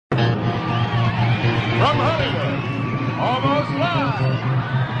From Hollywood, almost live,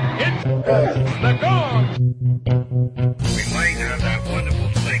 it's The Gong. We might have that wonderful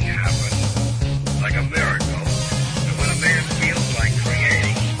thing happen, like a miracle. And when a man feels like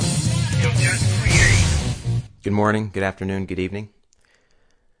creating, he'll just create. Good morning, good afternoon, good evening.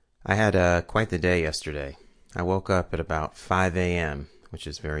 I had quite the day yesterday. I woke up at about 5 a.m., which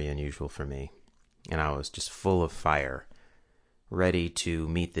is very unusual for me, and I was just full of fire, ready to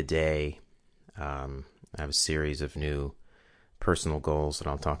meet the day. I have a series of new personal goals that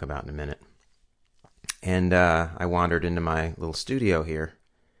I'll talk about in a minute. And I wandered into my little studio here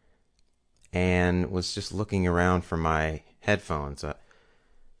and was just looking around for my headphones.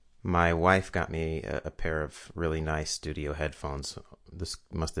 My wife got me a pair of really nice studio headphones. This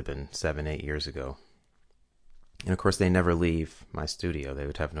must have been 7-8 years ago. And of course, they never leave my studio. They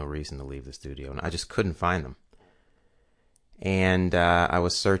would have no reason to leave the studio. And I just couldn't find them. And I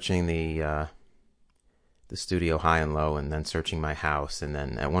was searching the studio high and low, and then searching my house. And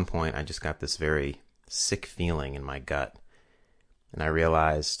then at one point, I just got this very sick feeling in my gut. And I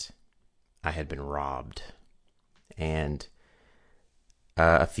realized I had been robbed. And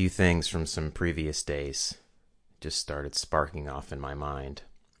a few things from some previous days just started sparking off in my mind.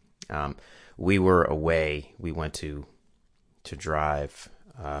 We were away. We went to drive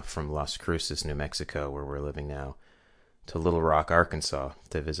from Las Cruces, New Mexico, where we're living now, to Little Rock, Arkansas,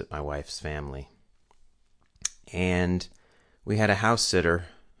 to visit my wife's family. And we had a house sitter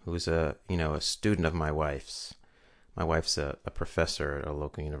who was a student of my wife's. My wife's a professor at a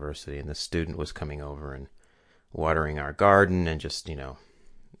local university, and the student was coming over and watering our garden and just,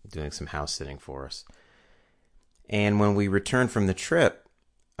 doing some house sitting for us. And when we returned from the trip,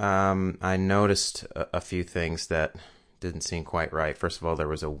 I noticed a few things that didn't seem quite right. First of all, there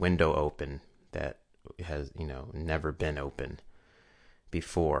was a window open that has, never been open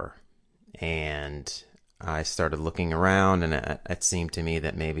before. And I started looking around, and it seemed to me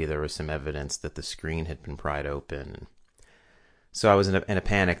that maybe there was some evidence that the screen had been pried open. So I was in a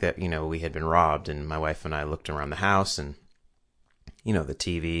panic that, we had been robbed, and my wife and I looked around the house, and, the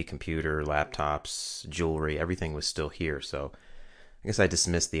TV, computer, laptops, jewelry, everything was still here. So I guess I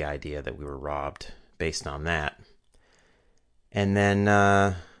dismissed the idea that we were robbed based on that. And then,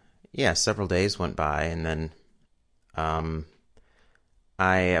 several days went by, and then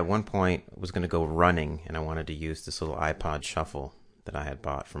I, at one point, was going to go running, and I wanted to use this little iPod Shuffle that I had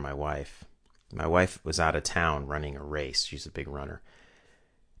bought for my wife. My wife was out of town running a race. She's a big runner.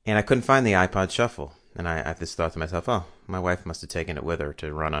 And I couldn't find the iPod Shuffle. And I just thought to myself, oh, my wife must have taken it with her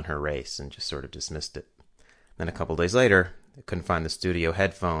to run on her race, and just sort of dismissed it. Then a couple days later, I couldn't find the studio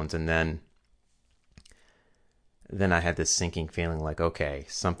headphones, and then I had this sinking feeling like, okay,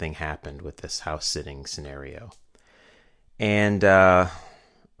 something happened with this house-sitting scenario. And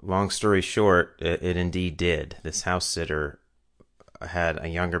long story short, it indeed did. This house sitter had a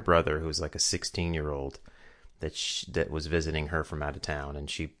younger brother who was like a 16-year-old that was visiting her from out of town, and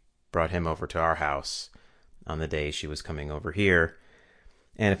she brought him over to our house on the day she was coming over here.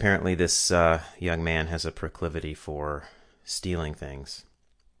 And apparently this young man has a proclivity for stealing things.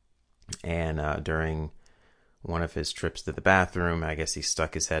 And during one of his trips to the bathroom, I guess he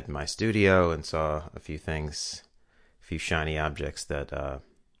stuck his head in my studio and saw a few things, a few shiny objects that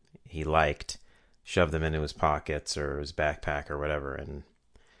he liked, shoved them into his pockets or his backpack or whatever, and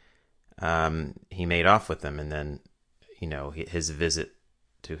he made off with them. And then, his visit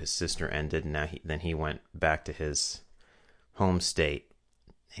to his sister ended, and then he went back to his home state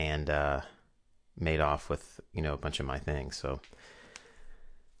and made off with a bunch of my things. So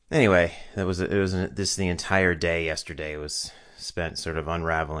anyway, this the entire day yesterday was spent sort of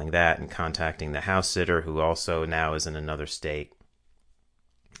unraveling that and contacting the house sitter, who also now is in another state,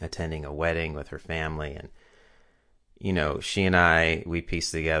 attending a wedding with her family. And she and we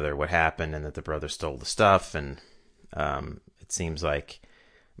pieced together what happened, and that the brother stole the stuff. And it seems like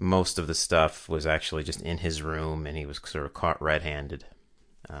most of the stuff was actually just in his room, and he was sort of caught red-handed.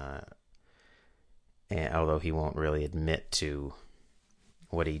 And although he won't really admit to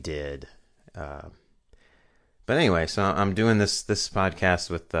what he did. But anyway, so I'm doing this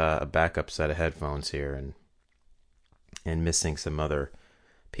podcast with a backup set of headphones here, and missing some other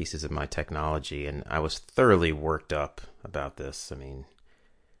pieces of my technology. And I was thoroughly worked up about this. I mean,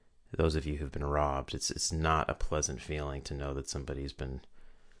 those of you who've been robbed, it's not a pleasant feeling to know that somebody's been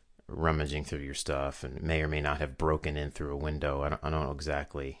rummaging through your stuff and may or may not have broken in through a window. I don't know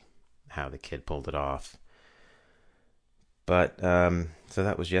exactly how the kid pulled it off. But so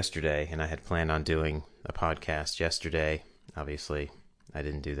that was yesterday, and I had planned on doing a podcast yesterday. Obviously, I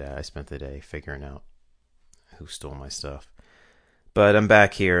didn't do that. I spent the day figuring out who stole my stuff. But I'm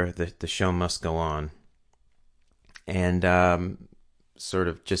back here. The show must go on. and sort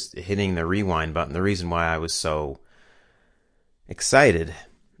of just hitting the rewind button. The reason why I was so excited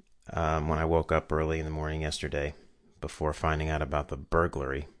when I woke up early in the morning yesterday before finding out about the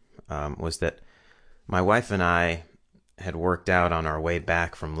burglary was that my wife and I had worked out on our way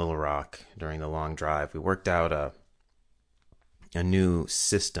back from Little Rock during the long drive. We worked out a new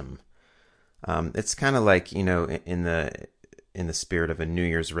system. It's kind of like, in the spirit of a New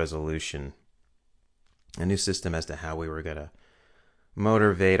Year's resolution, a new system as to how we were going to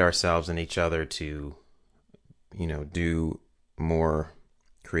motivate ourselves and each other to, do more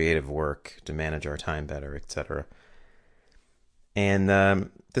creative work, to manage our time better, etc.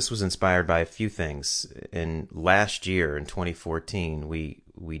 And this was inspired by a few things. In last year, in 2014,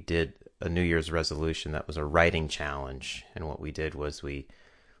 we did a New Year's resolution that was a writing challenge. And what we did was we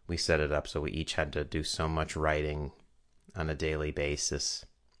set it up so we each had to do so much writing on a daily basis.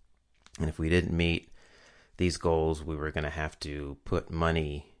 And if we didn't meet these goals, we were going to have to put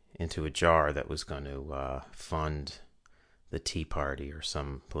money into a jar that was going to fund the Tea Party or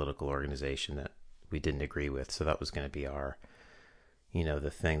some political organization that we didn't agree with. So that was going to be our,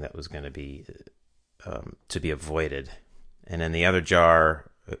 the thing that was going to be avoided. And in the other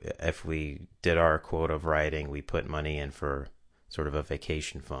jar, if we did our quota of writing, we put money in for sort of a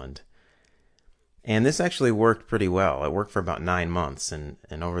vacation fund. And this actually worked pretty well. It worked for about 9 months. And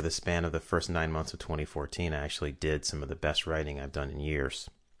over the span of the first 9 months of 2014, I actually did some of the best writing I've done in years.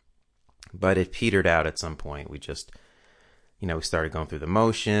 But it petered out at some point. We just, we started going through the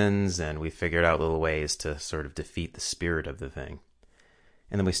motions, and we figured out little ways to sort of defeat the spirit of the thing.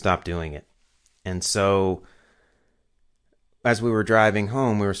 And then we stopped doing it. And so as we were driving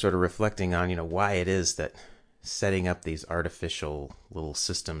home, we were sort of reflecting on, why it is that setting up these artificial little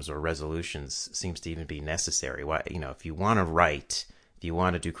systems or resolutions seems to even be necessary. Why, if you want to write, if you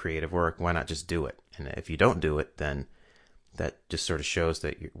want to do creative work, why not just do it? And if you don't do it, then that just sort of shows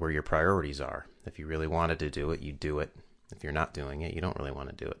that where your priorities are. If you really wanted to do it, you do it. If you're not doing it, you don't really want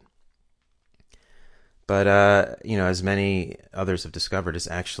to do it. But, as many others have discovered, this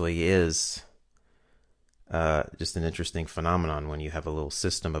actually is just an interesting phenomenon when you have a little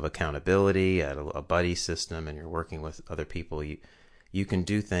system of accountability, a buddy system, and you're working with other people. You can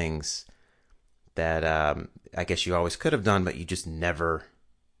do things that I guess you always could have done, but you just never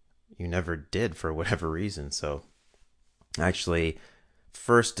did for whatever reason. So I actually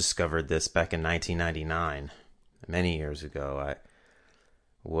first discovered this back in 1999, many years ago. I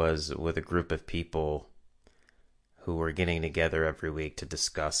was with a group of people who were getting together every week to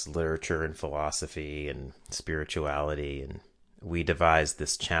discuss literature and philosophy and spirituality. And we devised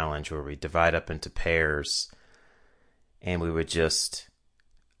this challenge where we divide up into pairs, and we would just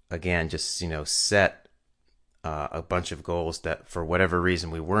set a bunch of goals that for whatever reason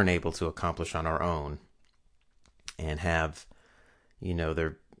we weren't able to accomplish on our own, and have,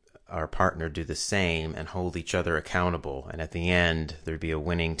 our partner do the same and hold each other accountable. And at the end, there'd be a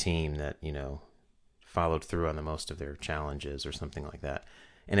winning team that, followed through on the most of their challenges or something like that.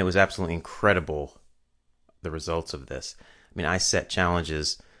 And it was absolutely incredible, the results of this. I mean, I set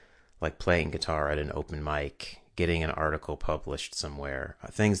challenges like playing guitar at an open mic, getting an article published somewhere,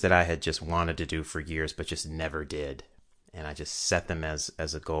 things that I had just wanted to do for years but just never did. And I just set them as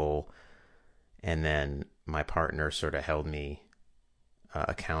a goal. And then my partner sort of held me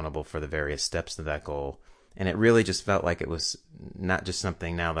accountable for the various steps to that goal. And it really just felt like it was not just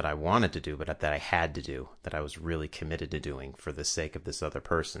something now that I wanted to do, but that I had to do, that I was really committed to doing for the sake of this other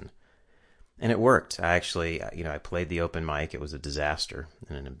person. And it worked. I actually, I played the open mic. It was a disaster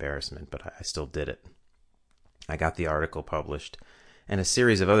and an embarrassment, but I still did it. I got the article published, and a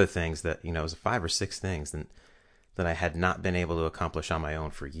series of other things that, it was 5 or 6 things that I had not been able to accomplish on my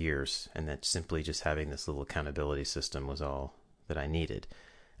own for years. And that simply just having this little accountability system was all that I needed.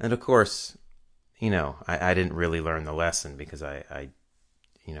 And of course, I didn't really learn the lesson because I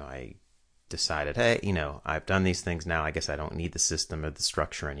decided, hey, I've done these things now. I guess I don't need the system or the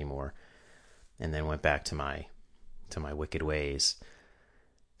structure anymore. And then went back to my wicked ways.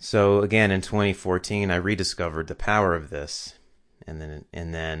 So again, in 2014, I rediscovered the power of this. And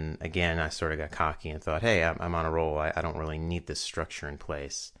then again, I sort of got cocky and thought, hey, I'm on a roll. I don't really need this structure in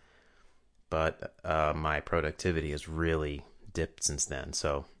place. But my productivity has really dipped since then.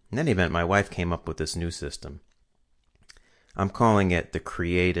 So in any event, my wife came up with this new system. I'm calling it the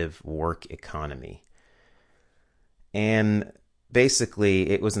creative work economy. And basically,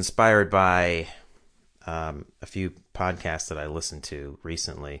 it was inspired by a few podcasts that I listened to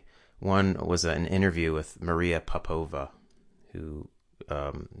recently. One was an interview with Maria Popova, who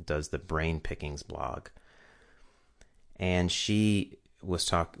does the Brain Pickings blog. And she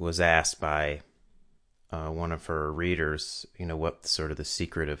was asked by one of her readers, what sort of the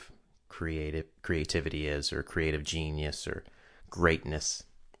secret of creativity is, or creative genius, or greatness.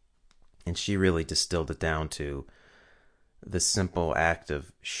 And she really distilled it down to the simple act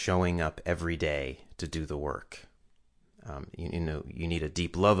of showing up every day to do the work. You need a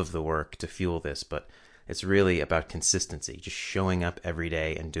deep love of the work to fuel this, but it's really about consistency, just showing up every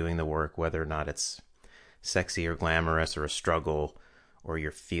day and doing the work, whether or not it's sexy or glamorous or a struggle, or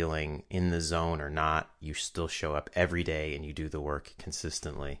you're feeling in the zone or not. You still show up every day and you do the work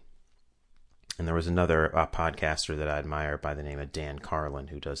consistently. And there was another podcaster that I admire by the name of Dan Carlin,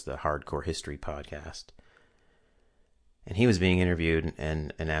 who does the Hardcore History podcast. And he was being interviewed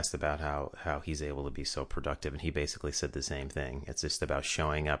and asked about how he's able to be so productive. And he basically said the same thing. It's just about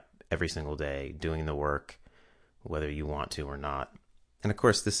showing up every single day, doing the work, whether you want to or not. And of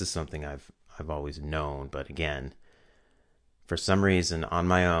course, this is something I've always known. But again, for some reason, on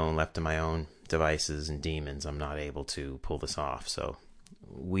my own, left to my own devices and demons, I'm not able to pull this off. So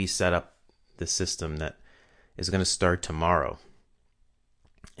we set up the system that is going to start tomorrow.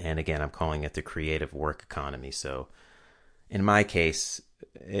 And again, I'm calling it the creative work economy. So in my case,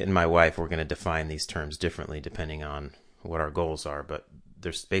 and my wife, we're going to define these terms differently depending on what our goals are. But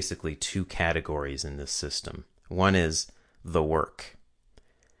there's basically two categories in this system. One is the work.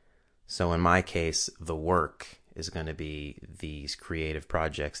 So in my case, the work is going to be these creative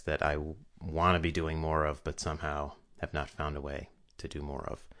projects that I want to be doing more of, but somehow have not found a way to do more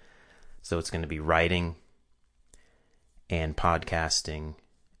of. So it's going to be writing and podcasting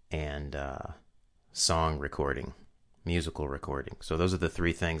and song recording, musical recording. So those are the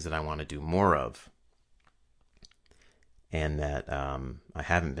three things that I want to do more of, and that I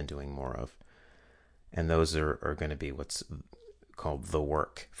haven't been doing more of. And those are going to be what's called the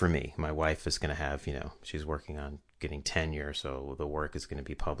work for me. My wife is going to have, she's working on getting tenure, so the work is going to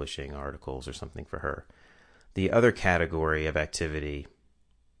be publishing articles or something for her. The other category of activity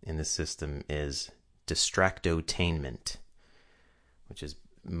in the system is distractotainment, which is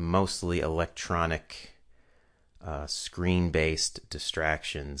mostly electronic, screen-based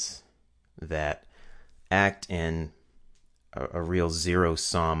distractions that act in a real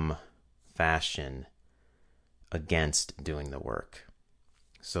zero-sum fashion against doing the work.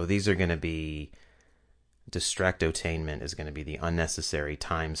 So these are going to be, distractotainment is going to be the unnecessary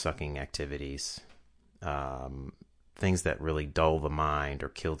time-sucking activities, things that really dull the mind or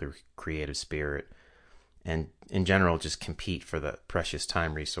kill the creative spirit, and in general just compete for the precious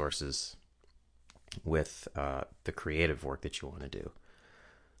time resources with the creative work that you want to do.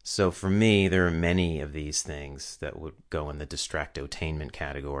 So for me, there are many of these things that would go in the distractotainment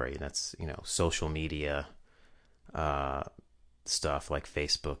category. That's, social media stuff like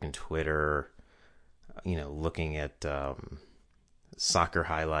Facebook and Twitter, looking at soccer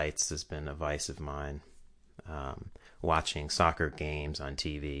highlights has been a vice of mine. Watching soccer games on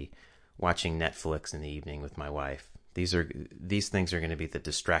TV, watching Netflix in the evening with my wife. These things are going to be the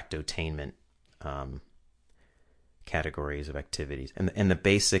distractotainment categories of activities. And the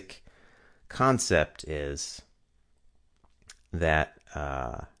basic concept is that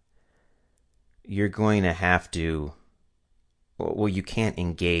you're going to have to, you can't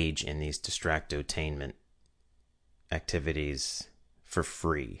engage in these distractotainment activities for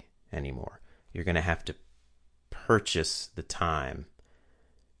free anymore. You're going to have to purchase the time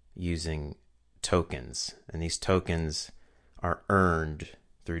using tokens, and these tokens are earned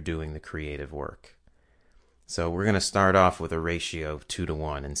through doing the creative work. So we're going to start off with a ratio of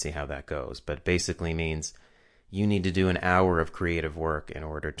 2-to-1 and see how that goes. But it basically means you need to do an hour of creative work in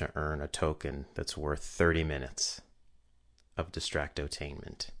order to earn a token that's worth 30 minutes of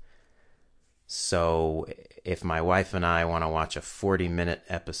distractotainment. So if my wife and I want to watch a 40-minute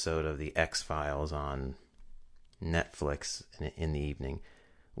episode of The X-Files on Netflix in the evening,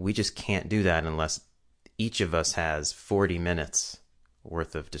 we just can't do that unless each of us has 40 minutes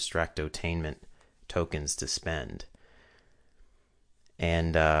worth of distractotainment tokens to spend.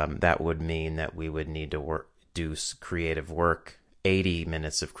 And that would mean that we would need to do creative work, 80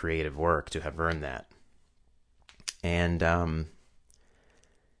 minutes of creative work to have earned that. And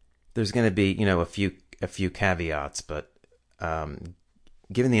there's going to be, a few caveats, but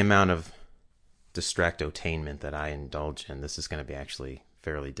given the amount of distractotainment that I indulge in, this is going to be actually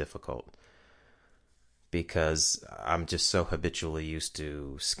fairly difficult, because I'm just so habitually used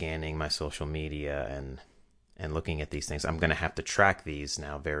to scanning my social media and looking at these things. I'm going to have to track these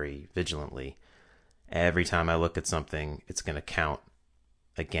now very vigilantly. Every time I look at something, it's going to count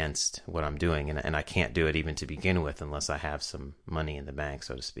against what I'm doing, and I can't do it even to begin with unless I have some money in the bank,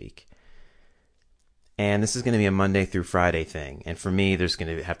 so to speak. And this is going to be a Monday through Friday thing. And for me, there's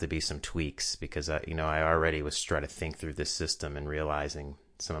going to have to be some tweaks because, I already was trying to think through this system and realizing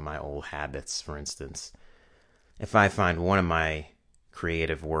some of my old habits. For instance, if I find one of my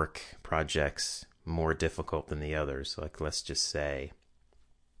creative work projects more difficult than the others, like let's just say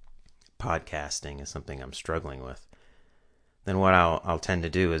podcasting is something I'm struggling with, then what I'll tend to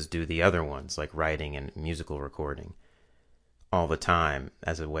do is do the other ones, like writing and musical recording, all the time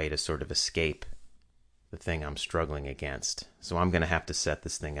as a way to sort of escape the thing I'm struggling against. So I'm going to have to set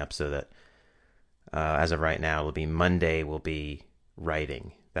this thing up so that as of right now, it'll be Monday will be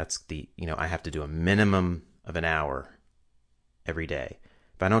writing. That's I have to do a minimum of an hour every day.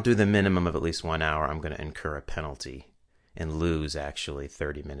 If I don't do the minimum of at least 1 hour, I'm going to incur a penalty and lose actually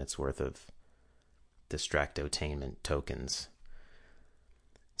 30 minutes worth of Distractotainment tokens.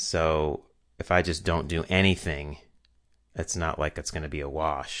 So if I just don't do anything, it's not like it's going to be a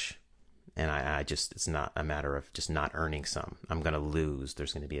wash. And it's not a matter of just not earning some. I'm going to lose.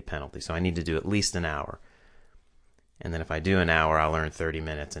 There's going to be a penalty. So I need to do at least an hour. And then if I do an hour, I'll earn 30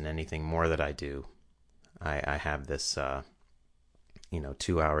 minutes. And anything more that I do, I have this,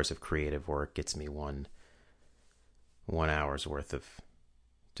 2 hours of creative work gets me one hour's worth of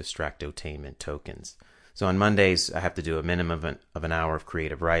Distractotainment tokens. So on Mondays, I have to do a minimum of an hour of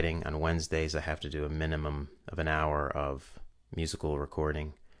creative writing. On Wednesdays, I have to do a minimum of an hour of musical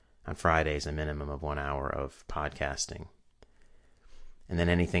recording. On Fridays, a minimum of 1 hour of podcasting. And then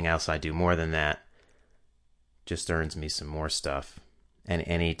anything else I do more than that just earns me some more stuff. And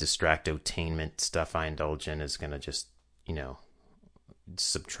any Distractotainment stuff I indulge in is going to just,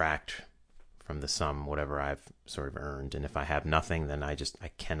 subtract from the sum whatever I've sort of earned. And if I have nothing, then I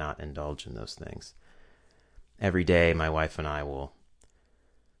cannot indulge in those things. Every day, my wife and I will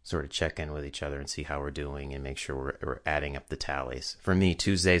sort of check in with each other and see how we're doing and make sure we're adding up the tallies. For me,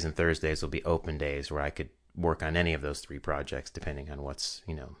 Tuesdays and Thursdays will be open days where I could work on any of those 3 projects depending on what's,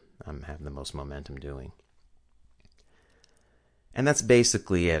 I'm having the most momentum doing. And that's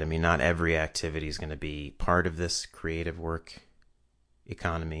basically it. I mean, not every activity is going to be part of this creative work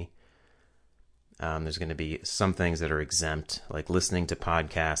economy. There's going to be some things that are exempt, like listening to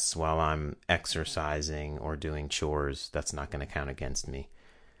podcasts while I'm exercising or doing chores. That's not going to count against me.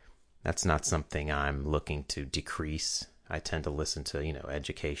 That's not something I'm looking to decrease. I tend to listen to,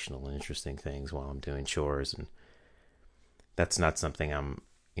 educational and interesting things while I'm doing chores, and that's not something I'm,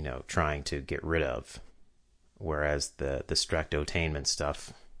 trying to get rid of. Whereas the Distractotainment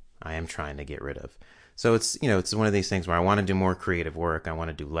stuff, I am trying to get rid of. So it's, it's one of these things where I want to do more creative work. I want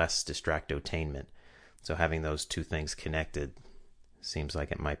to do less Distractotainment. So having those two things connected seems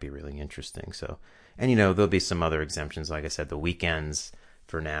like it might be really interesting. So, and there'll be some other exemptions. Like I said, the weekends,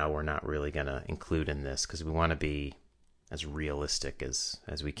 for now, we're not really going to include in this because we want to be as realistic as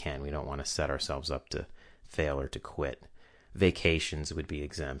we can. We don't want to set ourselves up to fail or to quit. Vacations would be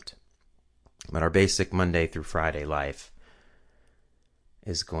exempt. But our basic Monday through Friday life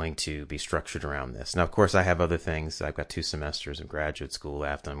is going to be structured around this. Now, of course, I have other things. I've got 2 semesters of graduate school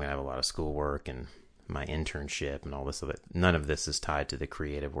left. I'm going to have a lot of schoolwork and my internship and all this other. None of this is tied to the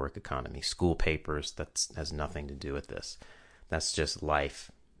creative work economy. School papers, that has nothing to do with this. That's just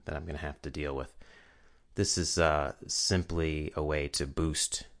life that I'm going to have to deal with. This is simply a way to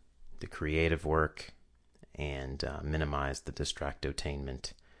boost the creative work and minimize the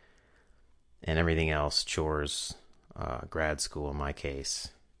Distractotainment and everything else, chores, grad school in my case,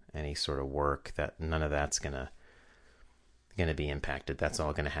 any sort of work, that none of that's gonna be impacted. That's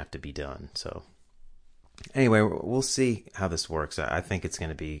all going to have to be done. So anyway, we'll see how this works. I think it's going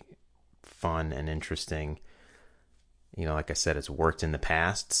to be fun and interesting. Like I said, it's worked in the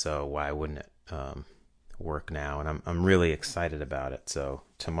past, so why wouldn't it work now? And I'm really excited about it. So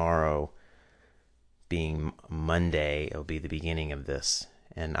tomorrow being Monday, it'll be the beginning of this.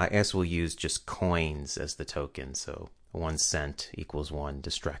 And I guess we'll use just coins as the token. So 1 cent equals 1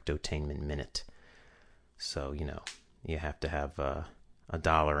 Distractotainment minute. So, you have to have a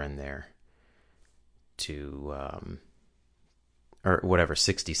dollar in there to, or whatever,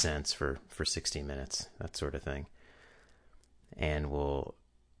 60 cents for 60 minutes, that sort of thing. And we'll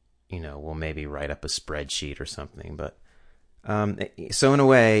maybe write up a spreadsheet or something. But so in a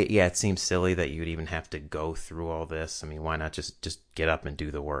way, yeah, it seems silly that you'd even have to go through all this. I mean, why not just get up and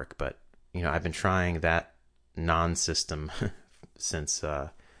do the work? But, I've been trying that non-system since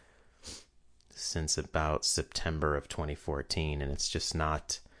about September of 2014, and it's just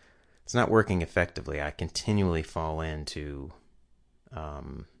not working effectively. I continually fall into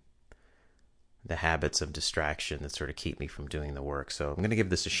the habits of distraction that sort of keep me from doing the work. So I'm going to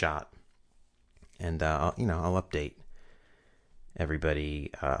give this a shot, and I'll update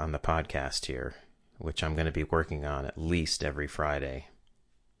everybody on the podcast here which I'm going to be working on at least every Friday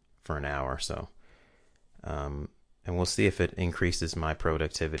for an hour or so. And we'll see if it increases my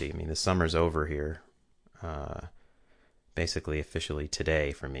productivity. I mean, the summer's over here, basically officially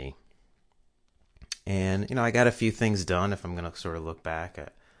today for me. And, you know, I got a few things done if I'm going to sort of look back.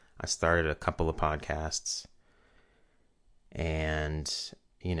 I started a couple of podcasts and,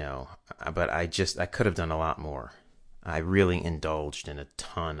 you know, but I could have done a lot more. I really indulged in a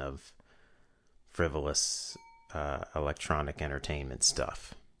ton of frivolous electronic entertainment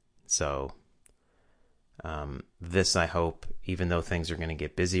stuff. So this, I hope, even though things are going to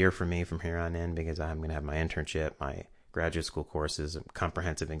get busier for me from here on in, because I'm going to have my internship, my graduate school courses,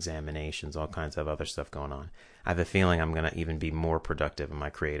 comprehensive examinations, all kinds of other stuff going on. I have a feeling I'm going to even be more productive in my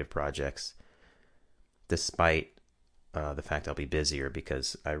creative projects, despite the fact I'll be busier,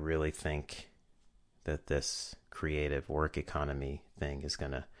 because I really think that this creative work economy thing is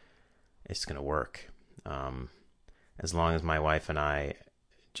gonna work. As long as my wife and I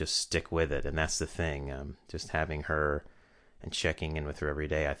just stick with it, and that's the thing. Just having her and checking in with her every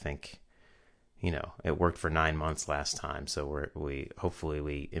day, I think, you know, it worked for 9 months last time, so we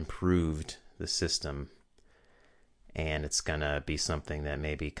hopefully improved the system, and it's gonna be something that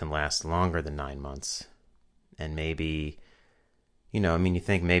maybe can last longer than 9 months, and maybe, you know, I mean, you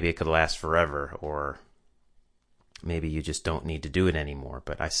think maybe it could last forever, or maybe you just don't need to do it anymore.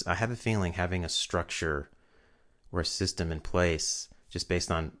 But I have a feeling having a structure or a system in place, just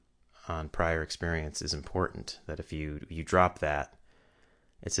based on prior experience, is important. That if you drop that,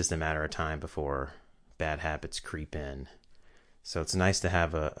 it's just a matter of time before bad habits creep in. So it's nice to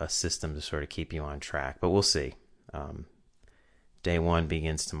have a system to sort of keep you on track. But we'll see. Day one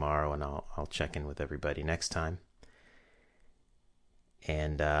begins tomorrow, and I'll check in with everybody next time.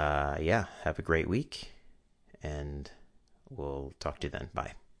 And yeah, have a great week, and we'll talk to you then.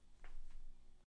 Bye.